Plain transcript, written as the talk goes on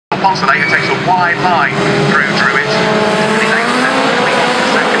Ponsolator takes a wide line through Druitt. And he's able to clean off the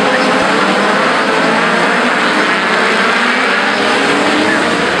second of this.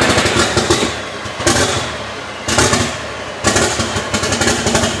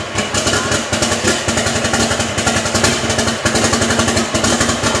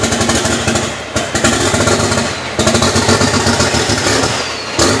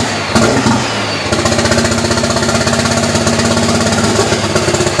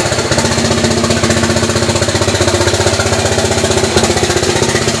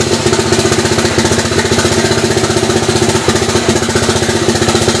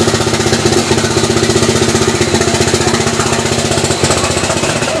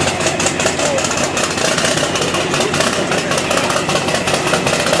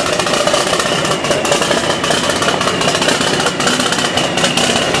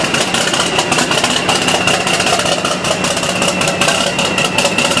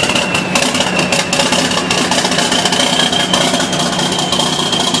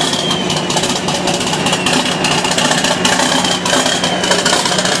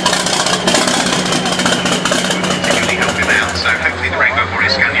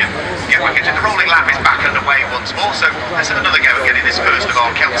 So let's have another go at getting this first of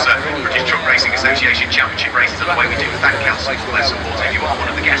our Kelsa British Truck Racing Association Championship races and the way we do thank Kelsa for their support. If you are one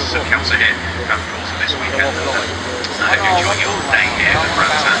of the guests of Kelsa here throughout the course of this weekend, I hope you enjoy your day here at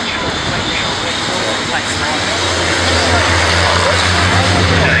Brands Hatch.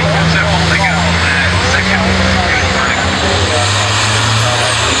 Okay, so off they go on their second good flag.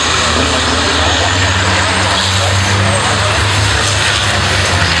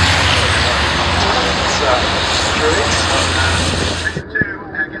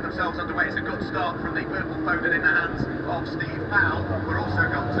 Get themselves underway. It's a good start from the purple Foden in the hands of Steve Powell. We're also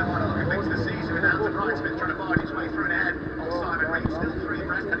got one of the things to see in the hands of Ryan Smith trying to bide his way through and ahead of Simon Reed. Still three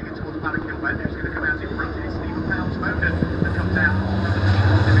abreast heading in towards Bannakill Bend. Who's going to come out in front? It's Stephen Powell's Foden that comes out from the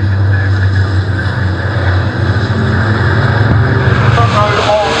division there. Front row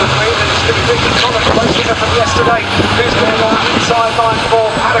of the green, and it's going to be Ricky Connor, close winner from yesterday, who's going on the inside line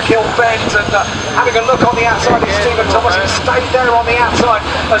for Bannakill Bend, and having a look on the outside is Stephen Thomas, who stayed there on the outside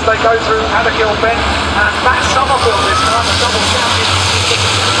as they go through Bannakill Bend, and Matt Summerfield this time, a double champion,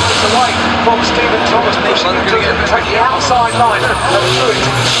 away from Stephen Thomas, pushing him to take the outside line of Druitt.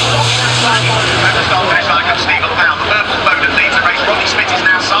 At the start finish line comes Stephen Powell. The purple Foden leads the race. Rodney Smith is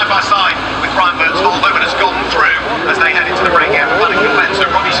now side by side with Brian Burns. Volvo and has gone through as they head into the breakout of Bannakill Bend. So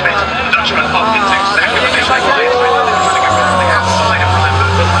Rodney Smith, the Dutchman, up into second position. Trying to go around the outside of Brian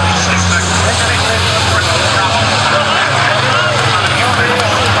Burns.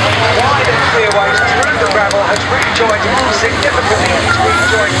 Wide and clear ways through the gravel, has rejoined significantly in his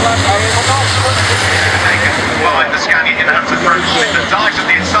rejoined club. Taken by the Scania in the hands of Bruce Smith and dives at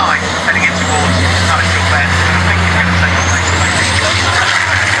the inside, heading in towards Bannakill Bend. And I think he's going to take a place.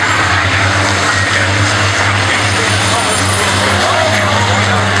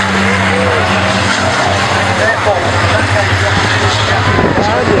 Therefore, that came from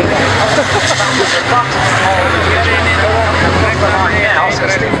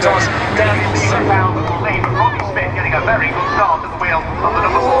Stephen Thomas down in the lead, but Rodney Smith getting a very good start at the wheel of the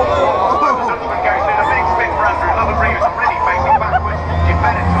number 4. The Dutchman goes through the big spin for Andrew Loverbree, who's already facing backwards. Jim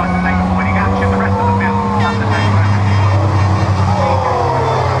Bennett tries to take up the winning action. The rest of the field has to take back.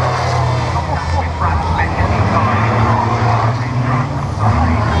 With Brad Smith in the inside.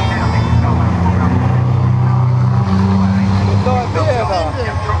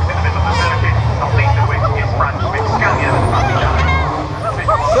 Trucks in the middle of the circuit. Not least of which is Brad Smith Scania.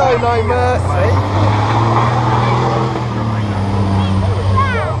 Show no mercy.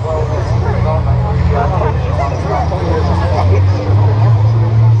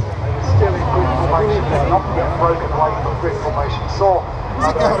 Still in good formation, they're not getting broken away from grid formation. Saw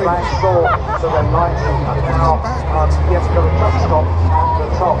the flag saw to their lights and now yes, got a truck stop at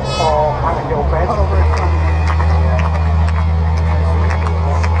the top of Bannakill Bend.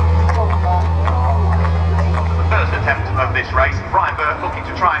 First attempt of this race, Brian Burt looking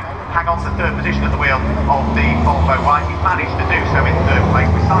to try and hang on to third position at the wheel of the Volvo White. He's managed to do so in third place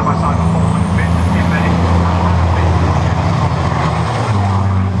with side-by-side performance with Jim Bennett.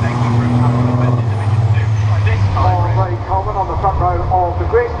 Already Coleman on the front row of the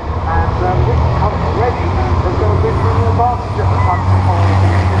grid, and Ricky Connor already has got a bit of an advantage at the front of the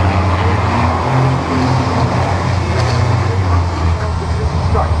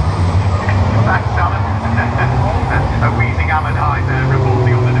straight. Thanks, Alan. A wheezing Alan Hyde there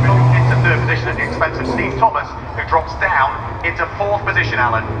reporting on the division into third position at the expense of Steve Thomas, who drops down into fourth position,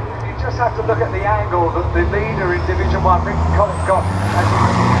 Alan. You just have to look at the angle that the leader in Division 1, Ricky Connor, got as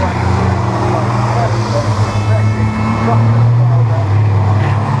he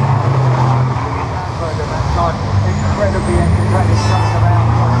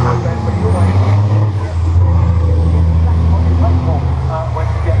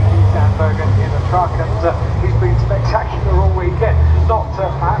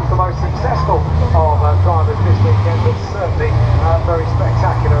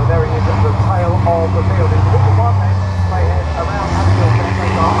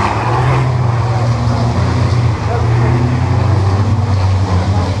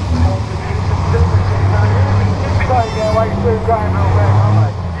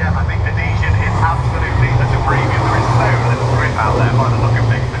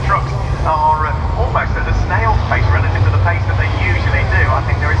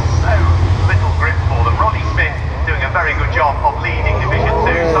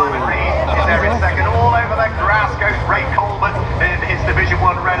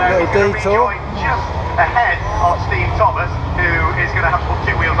one Renault is going to detour. rejoin just ahead of Steve Thomas, who is going to have to put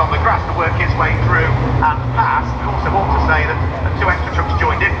two wheels on the grass to work his way through and past. I also want to say that two extra trucks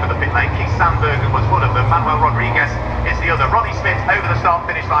joined in for the pit lane. Keith Sandberg was one of them. Manuel Rodriguez is the other. Ronnie Smith over the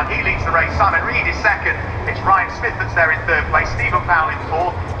start-finish line. He leads the race. Simon Reed is second. It's Ryan Smith that's there in third place. Stephen Powell in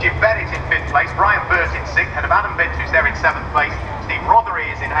fourth. Jim Bennett in fifth place. Brian Burt in sixth. And Adam Bent, who's there in seventh place. Steve Rothery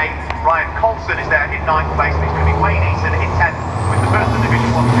is in eighth. Ryan Colson is there in ninth place. And it's going to be Wayne Eaton in 10th with the first of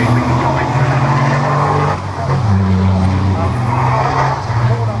Division 1 3 coming through.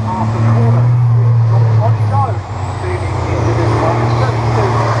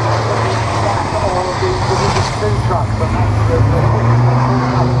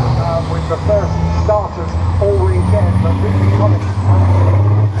 With the first starters all weekend, but really Collins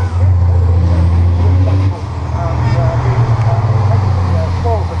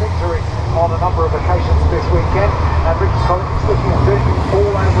spoiled the victory on a number of occasions this weekend, and Ricky Collins looking at doing it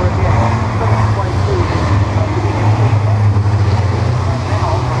all over again.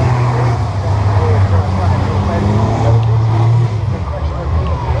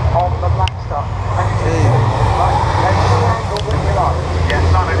 On the Black Stuff.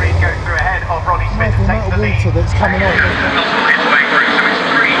 Simon Reed goes through ahead of Ronnie Smith and takes the lead. That's coming on. His way through, so it's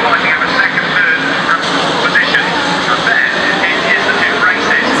three fighting over second, third and fourth position. From there, it is the two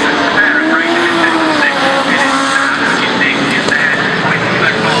races. The pair of races in 10 to 6. It is Nick is there with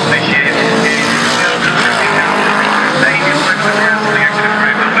the class this year. It is Wilson looking down the stadium over the house of the accident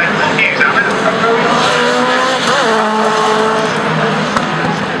group. And Ben Hughes,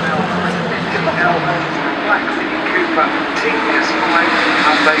 Alan. Cooper, TS5,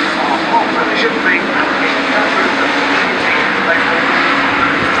 and they are off where they should be, and in the room of they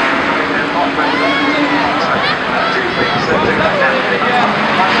will not where they two things that do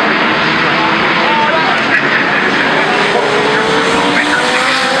that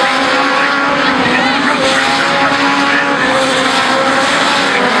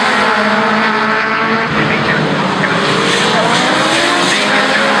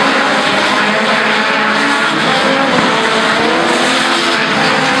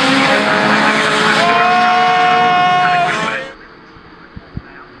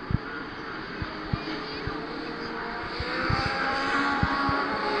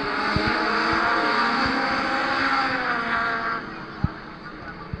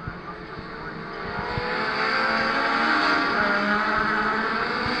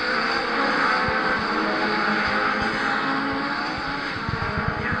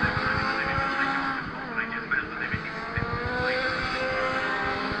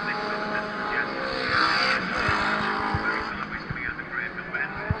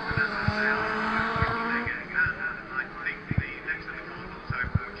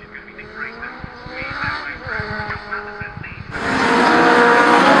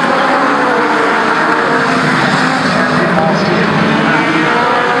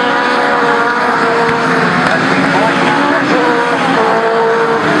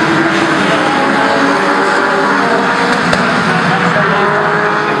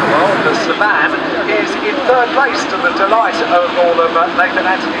Nathan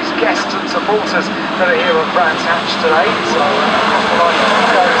Anthony's guests and supporters that are here at Brands Hatch today. So,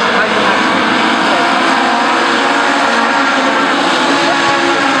 Nathan Anthony.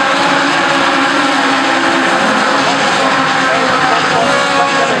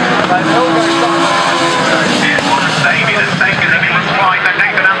 Davey has taken the middle right, and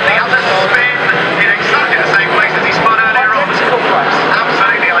Nathan Anthony has a spin in exactly the same place as he spun earlier on.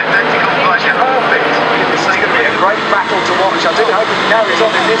 Absolutely identical place. Perfect. This is going to be a great battle to watch. I do hope it carries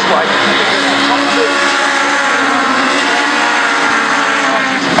on in this way.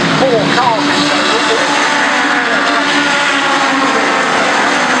 Four cars in total.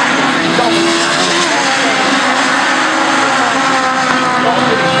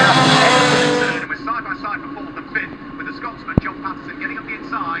 We're side by side for fourth and fifth, with the Scotsman John Patterson getting up the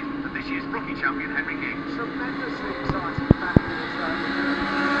inside of this year's rookie champion Henry Higgs. Tremendously exciting.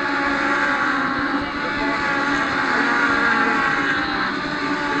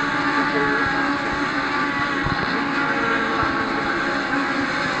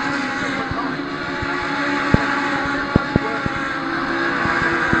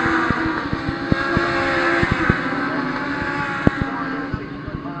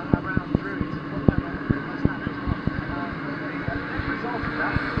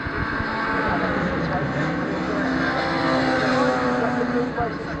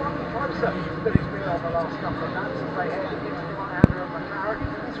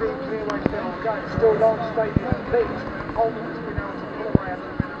 Still long stadium lead. Holden has been able to pull away a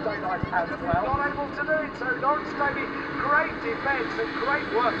little bit of daylight as well. Not able to do it, so Lawrence Davey, great defence and great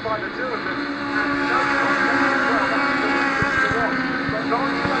work by the two of them. And no chance as well, that's the one. But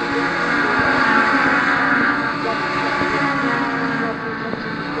Lawrence Davey...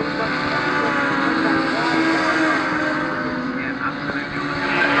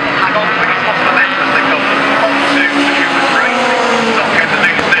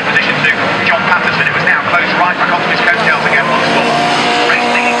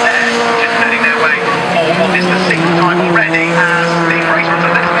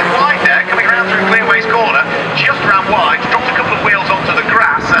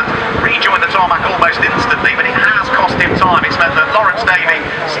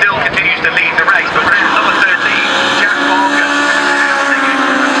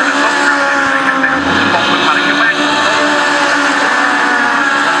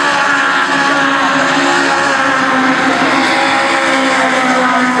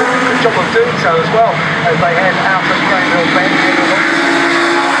 doing so as well as they head out of Granville Bend.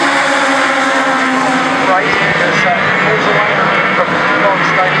 Great, as pulls away from Lawrence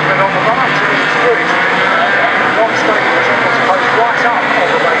Davey, but on the run up to the experience, Lawrence Davey was able to close right up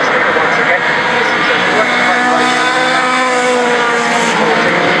on the race leader once again. This is a great race.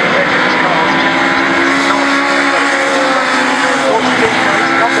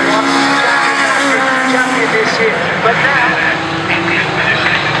 Champion this year, but now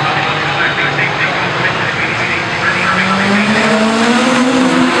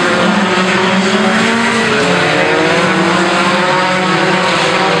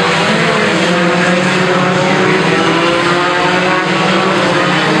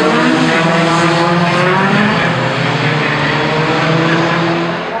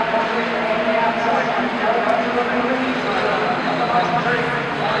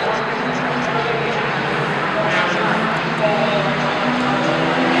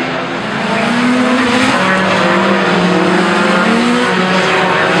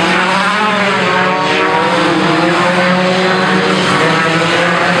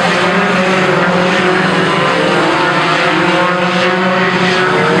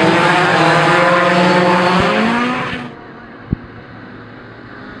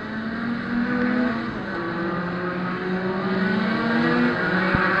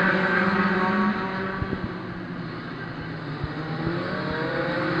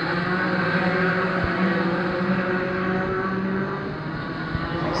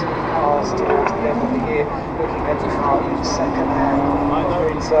towards the end of the year, looking at the Harley second hand.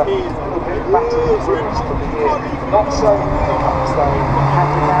 It's a little bit battered for the rest of the year. Not so hiccups though,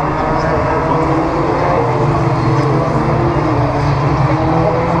 happy damages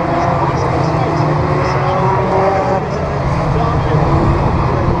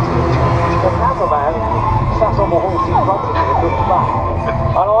Another man sat on the horse in front of me and looked back,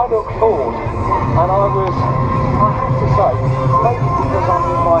 and I looked forward, and I have to say, maybe because I'm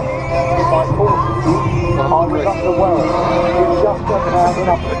in my 40s, I was underwhelmed. It was just going round and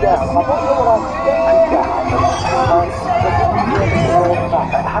up and down. I'm not sure what I expected to happen, but it didn't do anything more than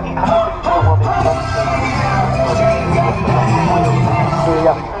that. Have you been to the one in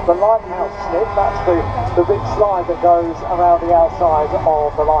the lighthouse slip? That's the big slide that goes around the outside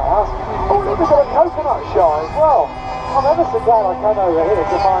of the lighthouse. Oh, look, we've got a coconut show as well. I'm ever so glad I came over here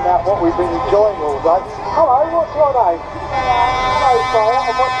to find out what we've been enjoying all day. Hello, what's your name? Hello, Freya,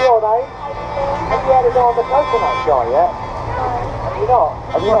 and what's your name? Have you had to go on the coconut show yet? Have you not?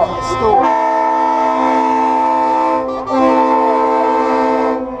 Have you not?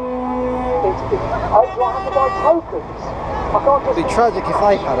 Oh, do I have to buy tokens? I can't just... It'd be tragic if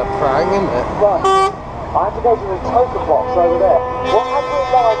they had a prang, isn't it? Right. I have to go to the token box over there. Well, as we're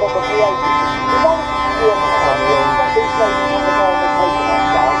live on the P80, we've only these ladies on the go on the coconut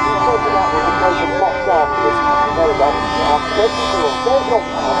side. We'll sort it out with the token box afterwards. There we go. There's your pound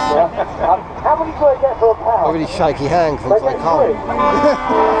there. How many do I get for a pound? A really shaky hand from They my get car. three. Come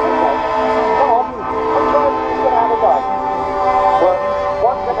on, which one is going to have a go? Well,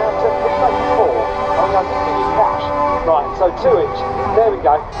 one can have two, which makes four. I mean, I just give you cash. Right, so 2 each. There we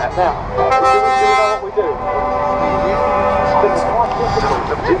go. Now, do we know what we do? It's quite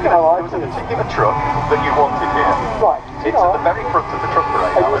difficult. There was a particular truck that you wanted here. Right. It's at the very front of the truck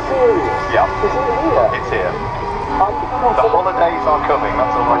parade. Are you serious? Yeah. Is it here? It's here. The holidays are coming,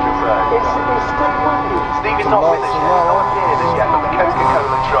 that's all I should say. It's Steve with you. Steve is not with us yet, not here as yet, but the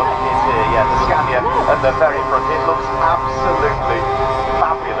Coca-Cola truck is here, yeah, the Scania at the very front. It looks absolutely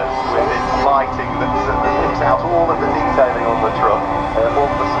fabulous with its lighting that picks out all of the detailing on the truck, all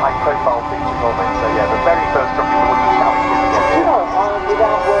the high-profile features of it. So yeah, the very first truck in the world is now You know,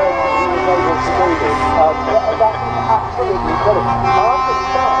 without words, he was able to do this. That is absolutely incredible. I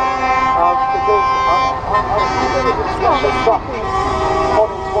understand because I'm seeing a special truck on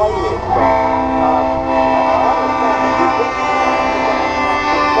its way here today.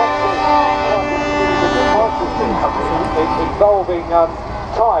 Involving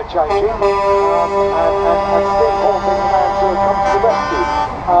tyre changing and Steve Horn being the man to come to the rescue.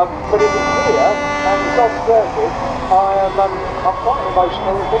 But if it's here and it's on circuit, I'm quite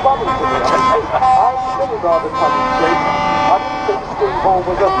emotional as my buddy, to be honest. I'm really rather tongue in cheek. I didn't think Steve Horn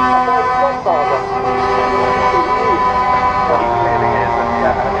was a very godfather. Well, he clearly is, and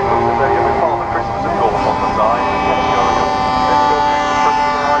yeah, and it looks as though you're with Father Christmas, of course, on the side. And yes, you're still doing the front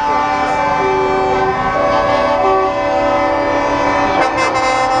of the right.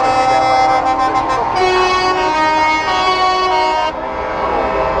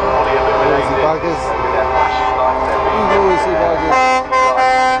 Buggers. Noisy buggers.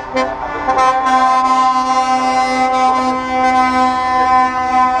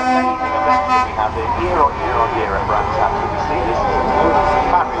 Year on year at Brands Hatch, we see this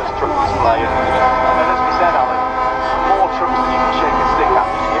fabulous truck display, and as we said, Alan, more trucks than you can shake a stick at.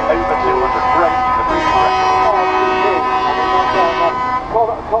 You get over 200 breaking the previous record.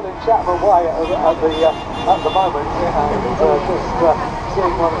 Colin Chapman away at the moment, and just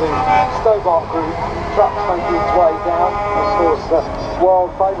seeing one of the Stobart Group trucks making its way down. Of course,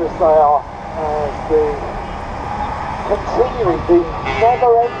 world famous they are as the continuing the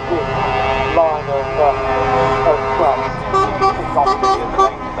never-ending line of trucks.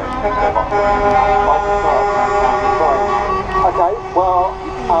 Okay, well,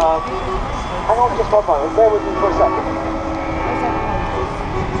 hang on just one moment, bear with me for a second.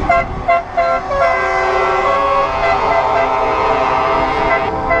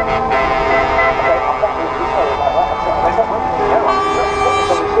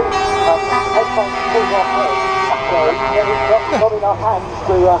 Not enough hands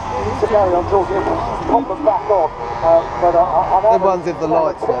to carry on talking, pop them back on. But I The ones with the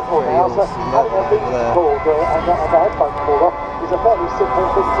lights are pretty awesome. Having a beat called and the headphones pulled off is a fairly simple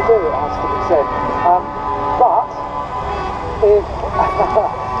thing to do, it has to be said. But if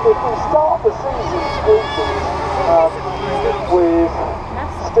we start the season greetings with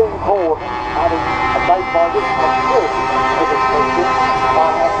Steve Horn having made my wish come true for this meeting,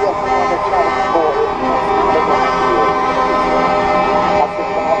 I have yet another challenge for him for next year. I think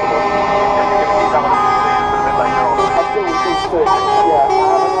that I do too, yeah, I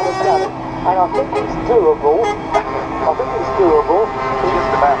have another challenge, and I think it's doable. He's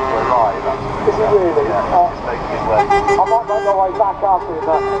just about to arrive, actually. Is it really? Yeah, he's making his way. I might make my way back up in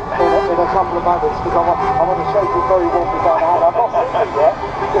a couple of moments because I want to shake it very warmly by the hand. I've not seen it yet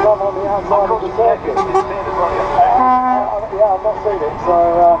because I'm on the outside of the circuit. Yeah, I've not seen it, so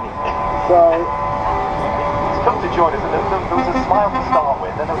He's come to join us, and there was a smile to start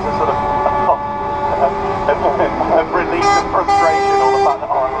with, then there was a sort of a relief and frustration, or the fact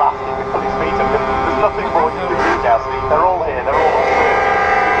that, oh, at last he can put his feet up. There's nothing more you can do now, Steve. They're all here, they're all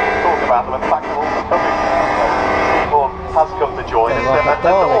here. Talk about them, and thank them all for coming. Steve Horn has come to join us. Like a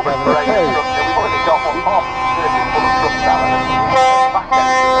Dalek having a poo. We've already got one half of the circuit full of trucks, Alan. Back end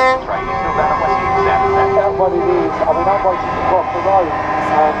of the train, he's still down at Westfield Centre. that's what it is. I mean, I'm waiting to cross the road,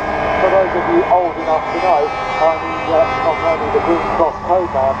 and for those of you old enough to know, I need not only the Green Cross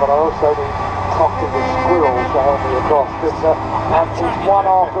code man, but I also need Tofting the squirrels to help me across, because it's one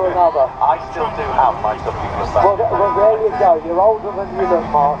after another. I still do have my Tofting the Well, there you go. You're older than you look,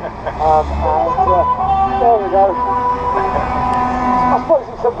 Mark. And there we go. I suppose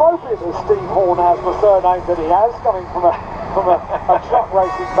it's appropriate that Steve Horn has the surname that he has, coming from a truck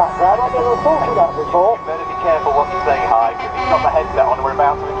racing background. I've never thought of that before. You better be careful what you say, hi, because he's got the headset on and we're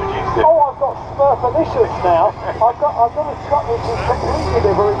about to introduce him. Oh, I've got Smurfalicious now. I've got a truck which is completely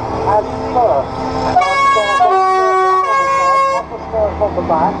delivered as Smurf. So I've got a Smurf on the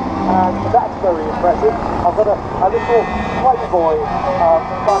back, and that's very impressive. I've got a little Playboy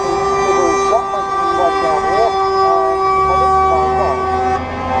bunny delivery truck making its way down here.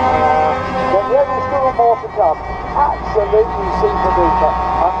 But yeah, there's still more to come. Absolutely super duper.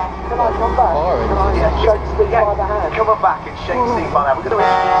 Can I come back? Can I shake Steve by the hand? Come on back and shake Steve by the hand. We're going to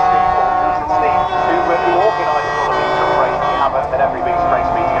introduce Steve Horn, who organises all of these truck races we have at every mixed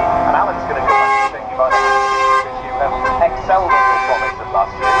race meeting. And Alan's going to come back and shake you by the hand because you excelled on your promise of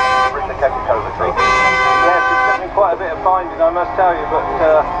last year to bring the Coca-Cola trophy. Yes, it's been quite a bit of finding, I must tell you, but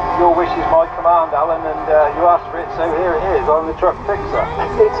your wish is my command, Alan, and you asked for it, so here it is. I'm the truck fixer.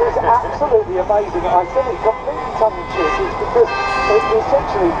 It is absolutely amazing. I said it completely tongue-in-cheek. It's because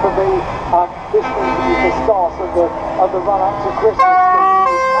essentially for me, this is the start of the run-up to Christmas.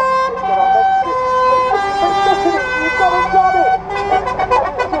 It's something that I mentioned He's got it, done it!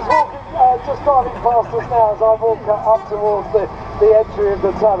 He's just driving past us now as I walk up towards the entry of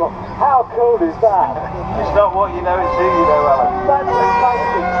the tunnel. How cool is that? It's not what you know, it's who you know, Alan. That's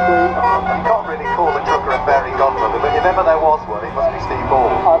amazing, Steve. You can't really call the trucker a fairy godmother, but if ever there was one, it must be Steve Ball.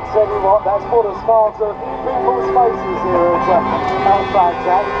 I'll tell you what, that's put a smile to a few people's faces here at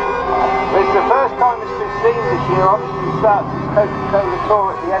Baghdad. It's the first time it's been seen this year. Obviously, we started this Coca-Cola tour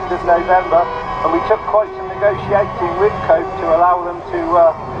at the end of November, and we took quite some negotiating with Coke to allow them to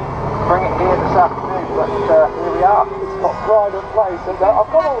bring it here this afternoon, but here we are. It's got pride and place, and I've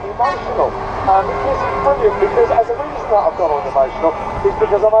got all emotional. This is brilliant, because as a reason that I've got all emotional is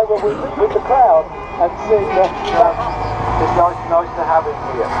because I'm over with the crowd and seeing It's nice to have him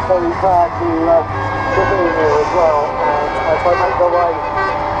here. very proud to be here as well. And as I make my way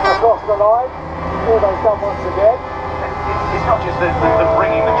across the line, here they come once again. It's not just the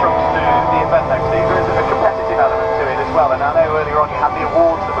bringing the trucks to the event though, Steve, there is a competitive element to it as well, and I know earlier on you had the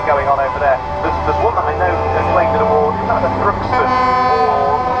awards that were going on over there. There's one that I know that claimed an award, it was either Thruxton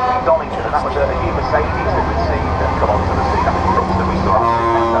or Donington, and that was a new Mercedes that we'd seen come onto the scene. I think Thruxton we saw the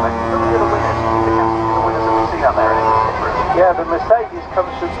winners that we've seen out there, and it's brilliant. Yeah, the Mercedes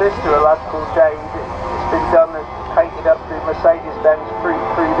comes from sister, a lad called James. It's been done and painted up the Mercedes-Benz through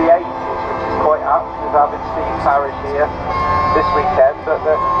the 80s, which is quite apt with having Steve Parish here this weekend. But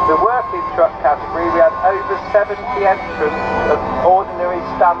the working truck category, we had over 70 entrants of ordinary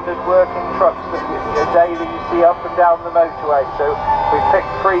standard working trucks that daily you see up and down the motorway. So we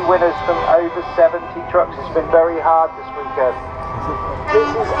picked 3 winners from over 70 trucks. It's been very hard this weekend.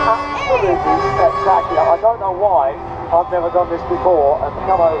 This is absolutely spectacular. I don't know why I've never done this before and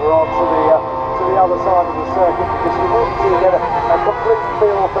come over onto the other side of the circuit, because you really do get a complete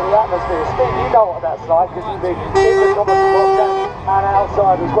feel for the atmosphere. Steve, you know what that's like, because you've been in the commentary box and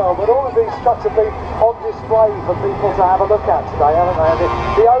outside as well. But all of these trucks have been on display for people to have a look at today, haven't they? And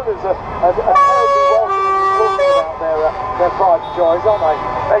the owners are terribly welcoming, talking about their pride and joys, aren't they?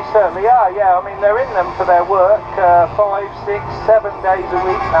 They certainly are, yeah. I mean, they're in them for their work 5, 6, 7 days a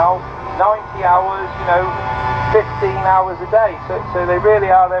week now, 90 hours, 15 hours a day. So they really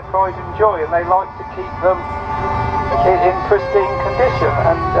are their pride and joy, and they like to keep them in pristine condition.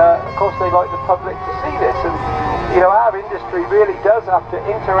 And of course, they like the public to see this. And our industry really does have to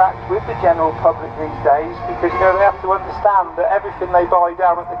interact with the general public these days, because they have to understand that everything they buy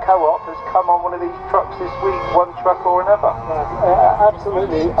down at the co-op has come on one of these trucks this week, one truck or another.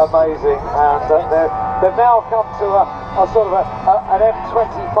 Absolutely amazing, and they've now come to a sort of an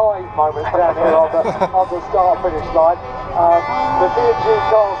M25 moment down here on the start-finish line. The V&G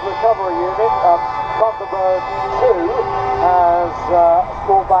Cars Recovery Unit, Thunderbird 2, has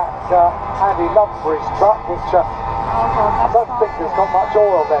brought back Andy Lumsbury's truck, which I don't think there's got much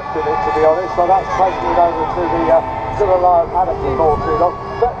oil left in it, to be honest, so that's taking it over to the lower paddock before too long.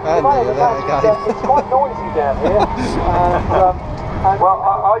 But you may have imagined it's quite noisy down here, and well,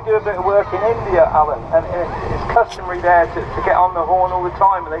 I do a bit of work in India, Alan, and it's customary there to get on the horn all the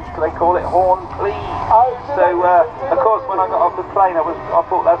time, and they call it horn please. So, of course, when I got off the plane, I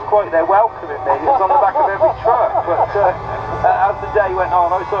thought that's quite their welcoming me. It was on the back of every truck, but as the day went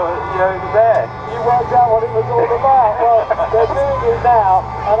on, I saw it was there. You worked out what it was all about. Well, they're doing it now,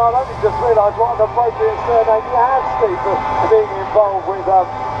 and I've only just realised what an appropriate surname you have, Steve, for being involved with.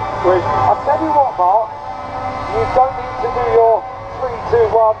 I'll tell you what, Mark, you don't need to do your 3, 2,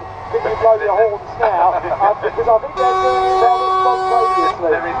 1, can you blow your horns now? Because I think they're doing it rather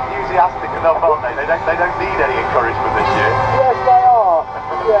spontaneously. They're enthusiastic enough, aren't they? They don't need any encouragement this year. Yes, they are.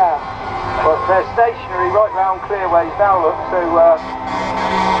 Yeah. Well, they're stationary right round Clearways now, look, so,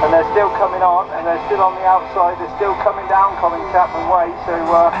 and they're still coming on, and they're still on the outside, they're still coming down Colin Chapman Way, so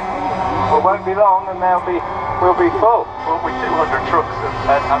it won't be long, and we'll be full. Well, with 200 trucks,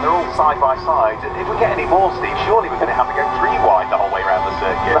 and they're all side by side, if we get any more, Steve, surely we're going to have to go 3 wide the whole way around the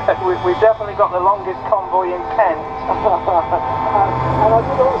circuit. We've definitely got the longest convoy in Kent. And I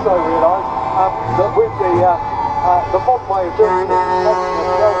did also realise that with the modern way of doing things,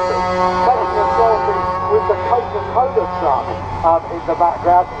 taking a selfie with the Coca-Cola truck in the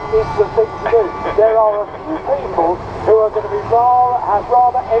background is the thing to do. There are a few people who are going to have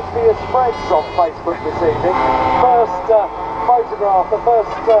rather envious friends on Facebook this evening. First photograph, the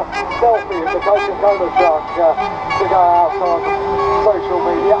first selfie of the Coca-Cola truck to go out on social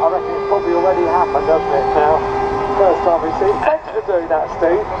media. I reckon it's probably already happened, doesn't it now? First time we see it. Thanks for doing that,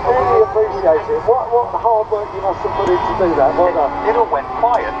 Steve. Really appreciate it. What hard work you must have put in to do that. Well done. It all went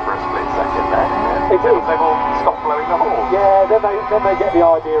quiet for a split second there. It did. They've all stopped blowing the horn. Yeah, then they get the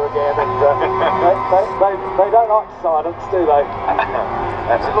idea again, and they don't like silence, do they?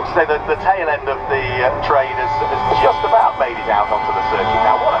 So it looks as though the tail end of the train has just about made it out onto the circuit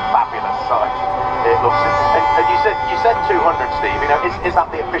now. What a fabulous sight it looks. And you said 200, Steve. You know, is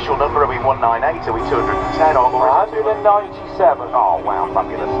that the official number? Are we 198? Are we 210? Or 197. Oh wow,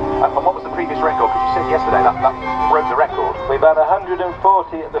 fabulous. And what was the previous record? Because you said yesterday that broke the record. We've had 140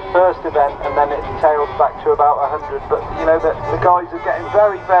 at the first event, and then it tails back to about 100. But you know, the guys are getting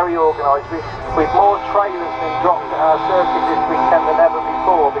very, very organised. We've more trailers been dropped at our circuit this weekend than ever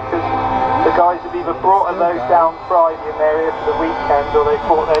before, because the guys have either brought a load down Friday and they're here for the weekend, or they've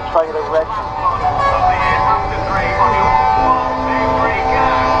bought their trailer ready